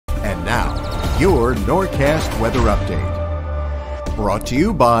your Norcast weather update. Brought to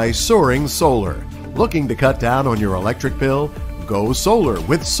you by Soaring Solar. Looking to cut down on your electric bill? Go solar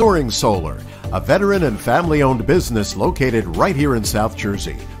with Soaring Solar, a veteran and family-owned business located right here in South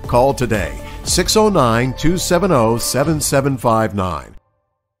Jersey. Call today, 609-270-7759.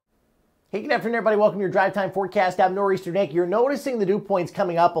 Hey, good afternoon, everybody. Welcome to your Drive Time Forecast. I'm nor'easter Nick. You're noticing the dew points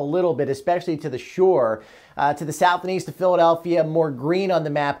coming up a little bit, especially to the shore. To the south and east of Philadelphia, more green on the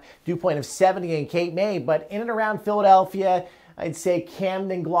map, dew point of 70 in Cape May. But in and around Philadelphia, I'd say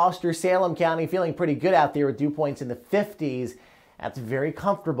Camden, Gloucester, Salem County, feeling pretty good out there with dew points in the 50s. That's very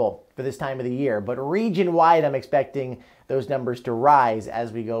comfortable for this time of the year. But region-wide, I'm expecting those numbers to rise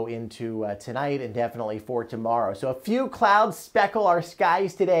as we go into tonight and definitely for tomorrow. So a few clouds speckle our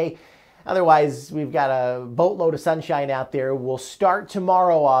skies today. Otherwise, we've got a boatload of sunshine out there. We'll start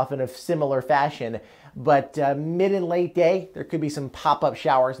tomorrow off in a similar fashion, but mid and late day, there could be some pop-up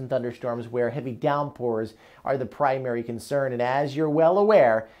showers and thunderstorms where heavy downpours are the primary concern. And as you're well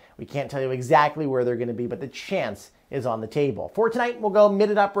aware, we can't tell you exactly where they're going to be, but the chance is on the table. For tonight, we'll go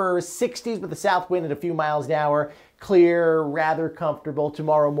mid and upper 60s with a south wind at a few miles an hour. Clear, rather comfortable.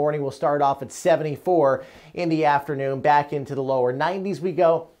 Tomorrow morning, we'll start off at 74 in the afternoon. Back into the lower 90s we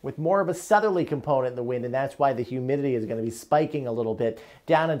go with more of a southerly component in the wind, and that's why the humidity is going to be spiking a little bit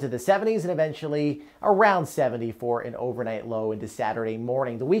down into the 70s and eventually around 70 for an overnight low into Saturday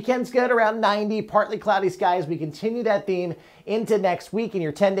morning. The weekend's good, around 90, partly cloudy skies. We continue that theme into next week, and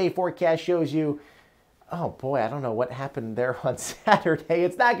your 10-day forecast shows you, oh boy, I don't know what happened there on Saturday.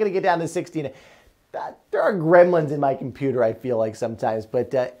 It's not going to get down to 60. There are gremlins in my computer, I feel like sometimes,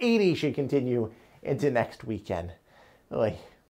 but 80 should continue into next weekend. Oy.